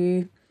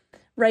to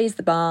raise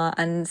the bar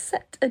and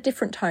set a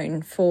different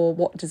tone for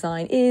what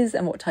design is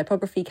and what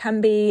typography can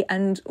be,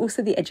 and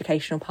also the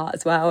educational part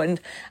as well. And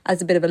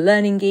as a bit of a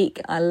learning geek,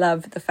 I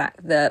love the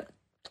fact that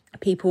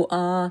people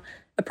are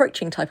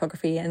approaching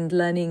typography and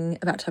learning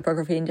about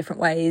typography in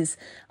different ways,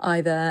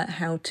 either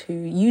how to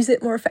use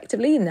it more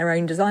effectively in their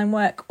own design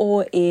work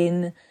or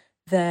in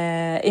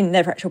their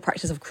actual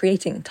practice of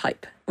creating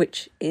type,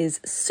 which is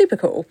super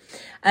cool.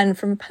 And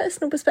from a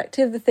personal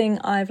perspective, the thing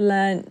I've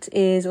learnt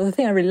is, or the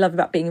thing I really love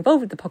about being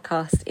involved with the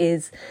podcast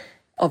is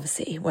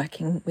obviously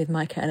working with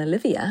Micah and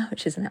Olivia,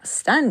 which is an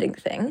outstanding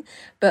thing,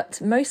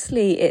 but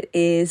mostly it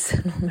is,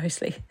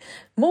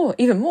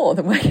 even more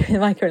than working with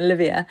Micah and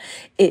Olivia,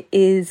 it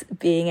is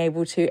being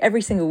able to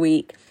every single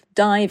week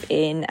dive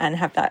in and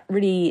have that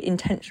really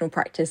intentional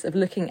practice of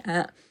looking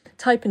at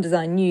type and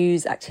design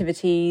news,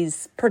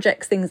 activities,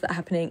 projects, things that are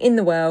happening in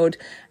the world,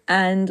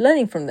 and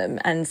learning from them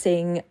and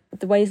seeing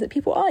the ways that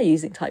people are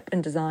using type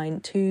and design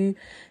to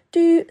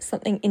do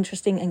something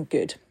interesting and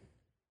good.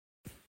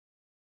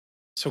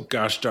 So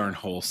gosh darn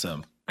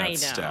wholesome.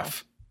 That's I know.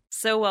 Steph.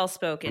 So well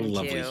spoken. A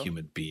lovely too.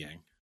 human being.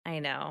 I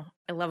know.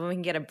 I love when we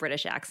can get a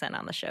British accent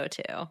on the show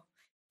too.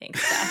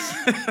 Thanks,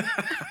 Steph.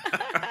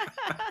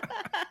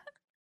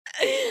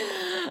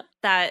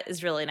 That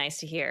is really nice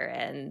to hear.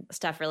 And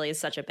Steph really is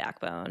such a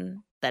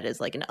backbone. That is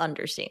like an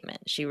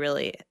understatement. She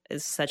really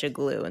is such a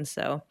glue. And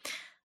so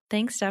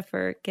thanks, Steph,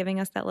 for giving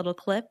us that little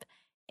clip.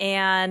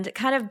 And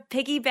kind of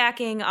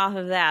piggybacking off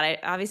of that,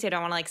 I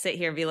don't want to like sit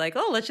here and be like,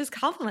 oh, let's just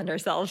compliment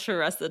ourselves for the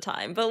rest of the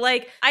time. But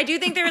like, I do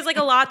think there's like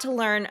a lot to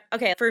learn.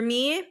 Okay, for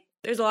me,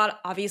 there's a lot.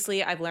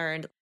 Obviously, I've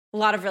learned a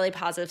lot of really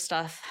positive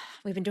stuff.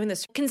 We've been doing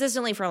this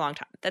consistently for a long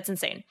time. That's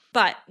insane.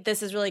 But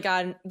this has really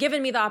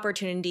given me the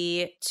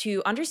opportunity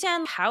to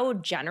understand how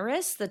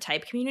generous the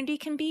type community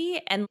can be.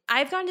 And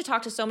I've gotten to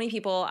talk to so many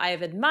people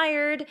I've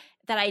admired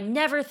that I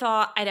never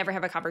thought I'd ever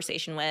have a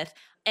conversation with,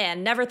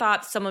 and never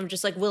thought someone would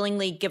just like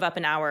willingly give up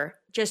an hour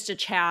just to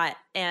chat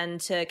and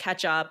to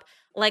catch up.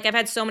 Like, I've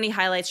had so many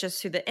highlights just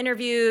through the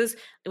interviews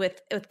with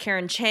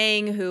Karen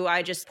Chang, who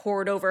I just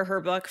poured over her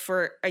book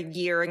for a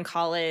year in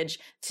college,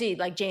 to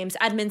like James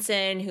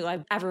Edmondson, who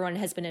everyone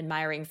has been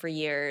admiring for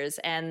years,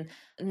 and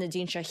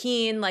Nadine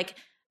Shaheen. Like,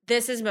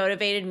 this has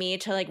motivated me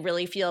to like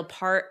really feel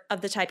part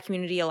of the type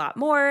community a lot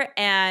more.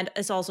 And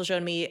it's also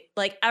shown me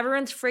like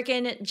everyone's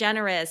freaking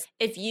generous.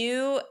 If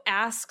you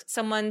ask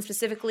someone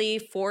specifically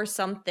for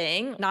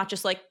something, not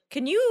just like,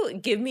 can you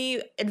give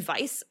me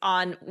advice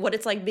on what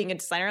it's like being a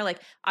designer? Like,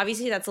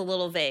 obviously that's a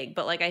little vague,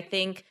 but like, I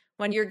think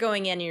when you're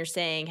going in and you're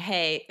saying,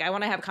 hey, I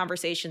want to have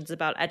conversations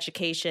about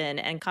education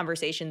and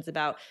conversations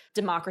about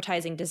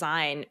democratizing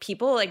design,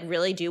 people like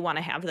really do want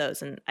to have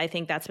those. And I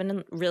think that's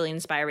been really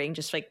inspiring,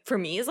 just like for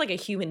me as like a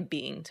human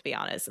being, to be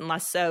honest, and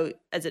less so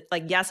as it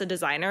like, yes, a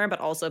designer, but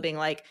also being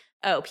like,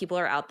 oh, people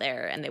are out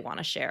there and they want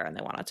to share and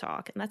they want to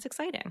talk. And that's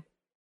exciting.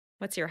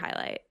 What's your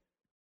highlight?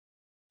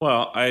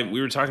 Well, we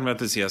were talking about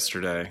this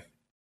yesterday.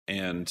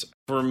 And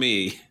for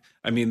me,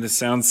 I mean, this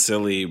sounds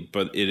silly,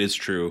 but it is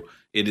true.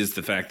 It is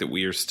the fact that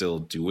we are still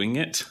doing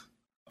it,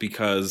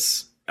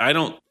 because I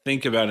don't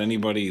think about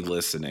anybody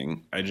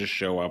listening. I just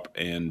show up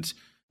and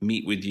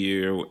meet with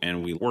you,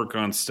 and we work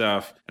on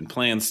stuff and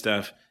plan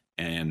stuff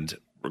and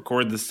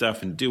record the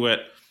stuff and do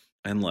it.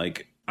 And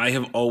like, I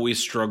have always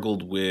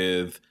struggled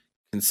with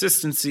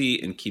consistency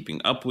and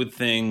keeping up with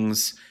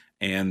things.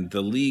 And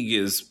the League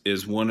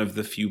is one of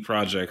the few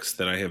projects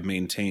that I have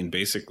maintained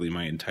basically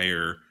my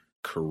entire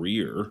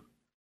career.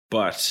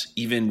 But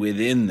even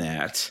within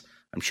that,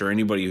 I'm sure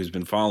anybody who's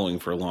been following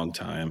for a long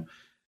time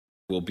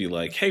will be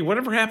like, hey,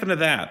 whatever happened to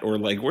that? Or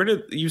like,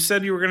 you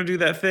said you were going to do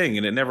that thing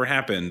and it never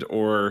happened?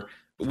 Or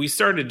we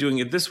started doing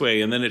it this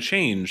way and then it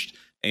changed.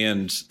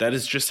 And that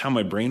is just how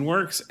my brain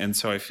works. And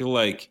so I feel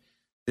like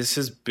this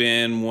has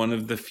been one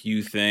of the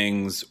few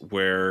things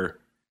where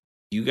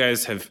you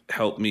guys have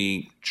helped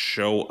me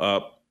show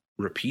up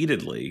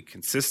repeatedly,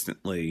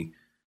 consistently,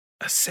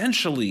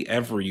 essentially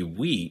every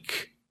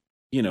week,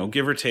 you know,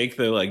 give or take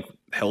the like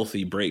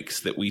healthy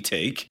breaks that we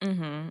take.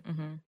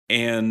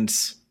 And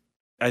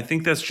I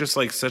think that's just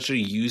like such a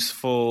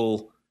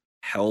useful,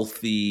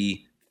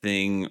 healthy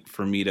thing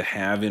for me to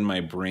have in my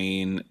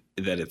brain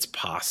that it's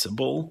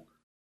possible.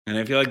 And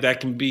I feel like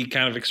that can be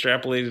kind of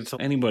extrapolated to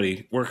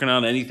anybody working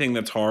on anything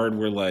that's hard,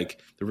 where like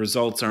the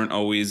results aren't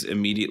always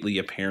immediately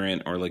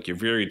apparent, or like you're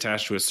very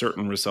attached to a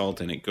certain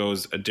result and it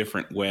goes a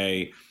different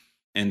way.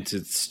 And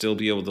to still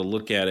be able to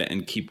look at it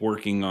and keep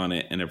working on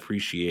it and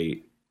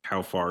appreciate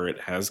how far it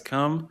has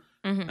come.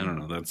 I don't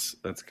know.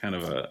 That's kind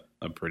of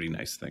a pretty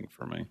nice thing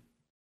for me.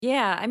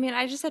 Yeah. I mean,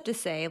 I just have to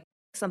say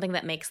something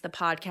that makes the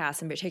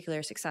podcast in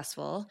particular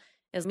successful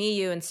is me,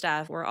 you, and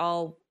Steph, we're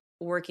all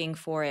working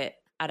for it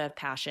out of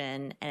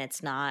passion, and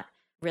it's not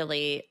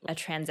really a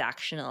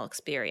transactional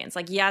experience.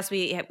 Like, yes,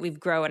 we've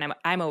grown, and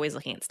I'm always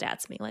looking at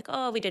stats, being like,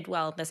 oh, we did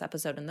well in this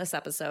episode and this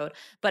episode,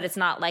 but it's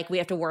not like we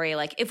have to worry,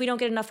 like, if we don't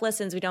get enough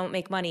listens, we don't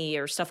make money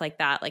or stuff like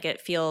that. Like, it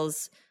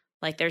feels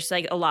like there's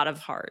like a lot of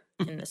heart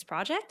in this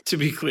project. To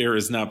be clear,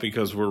 is not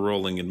because we're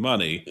rolling in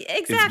money.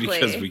 Exactly.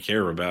 It's because we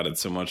care about it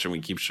so much and we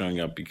keep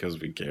showing up because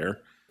we care.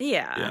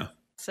 Yeah.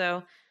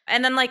 So,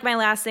 and then like my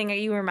last thing,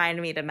 you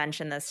reminded me to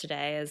mention this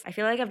today, is I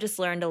feel like I've just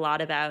learned a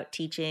lot about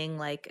teaching,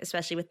 like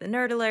especially with the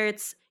nerd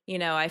alerts. You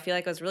know, I feel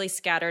like I was really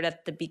scattered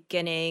at the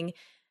beginning,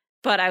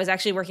 but I was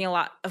actually working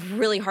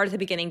really hard at the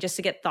beginning just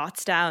to get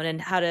thoughts down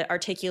and how to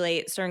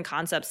articulate certain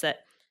concepts that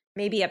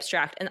may be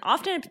abstract and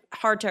often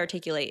hard to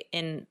articulate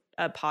in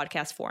a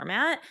podcast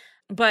format.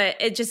 But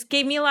it just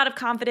gave me a lot of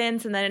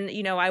confidence. And then,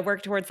 you know, I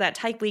worked towards that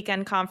Type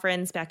Weekend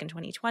conference back in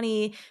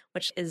 2020,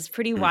 which is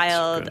pretty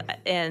wild.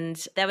 And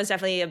that was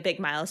definitely a big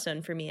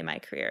milestone for me in my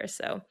career.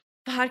 So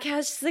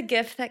podcast is a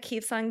gift that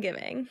keeps on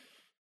giving.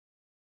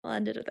 I'll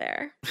end it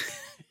there.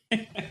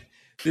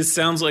 This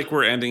sounds like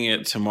we're ending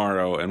it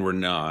tomorrow, and we're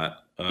not.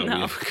 No. We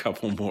have a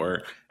couple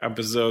more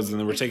episodes, and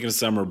then we're taking a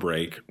summer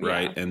break,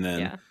 right? Yeah, And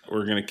then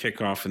we're going to kick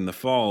off in the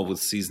fall with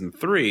season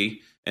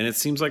 3. And it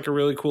seems like a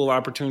really cool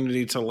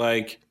opportunity to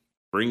like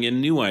bring in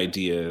new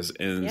ideas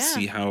and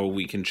see how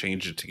we can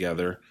change it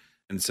together.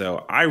 And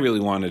so I really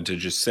wanted to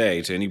just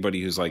say to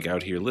anybody who's like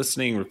out here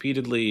listening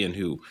repeatedly and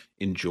who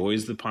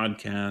enjoys the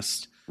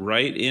podcast,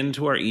 write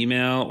into our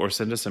email or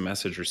send us a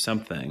message or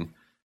something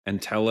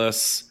and tell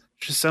us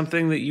just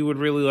something that you would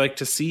really like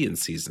to see in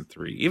season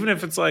 3. Even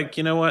if it's like,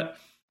 you know what,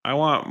 I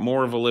want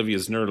more of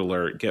Olivia's Nerd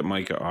Alert, get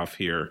Micah off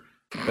here.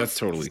 That's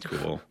totally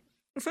cool.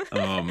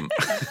 I'm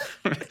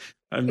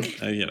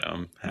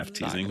half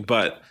teasing,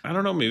 but I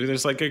don't know, maybe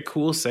there's like a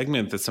cool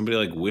segment that somebody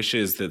like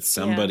wishes that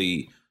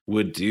somebody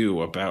would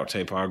do about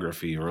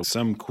typography, or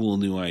some cool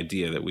new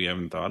idea that we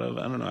haven't thought of.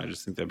 I don't know. I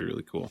just think that'd be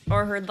really cool.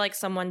 Or heard like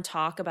someone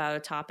talk about a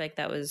topic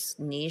that was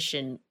niche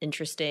and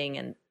interesting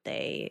and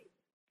they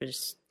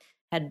just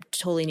had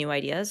totally new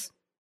ideas.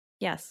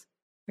 Yes,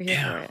 we're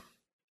here for it.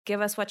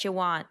 Give us what you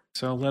want.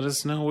 So let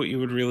us know what you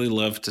would really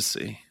love to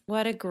see.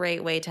 What a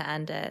great way to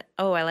end it.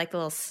 Oh, I like the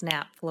little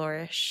snap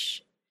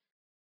flourish.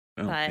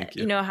 Oh, but thank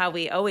you. You know how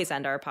we always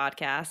end our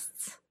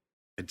podcasts.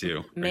 I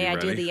do. May I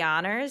do the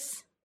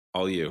honors?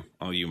 All you,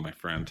 my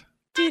friend.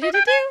 Do-do-do-do,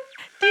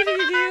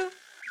 do-do-do-do,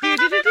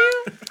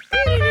 do-do-do-do,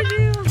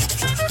 do-do-do-do.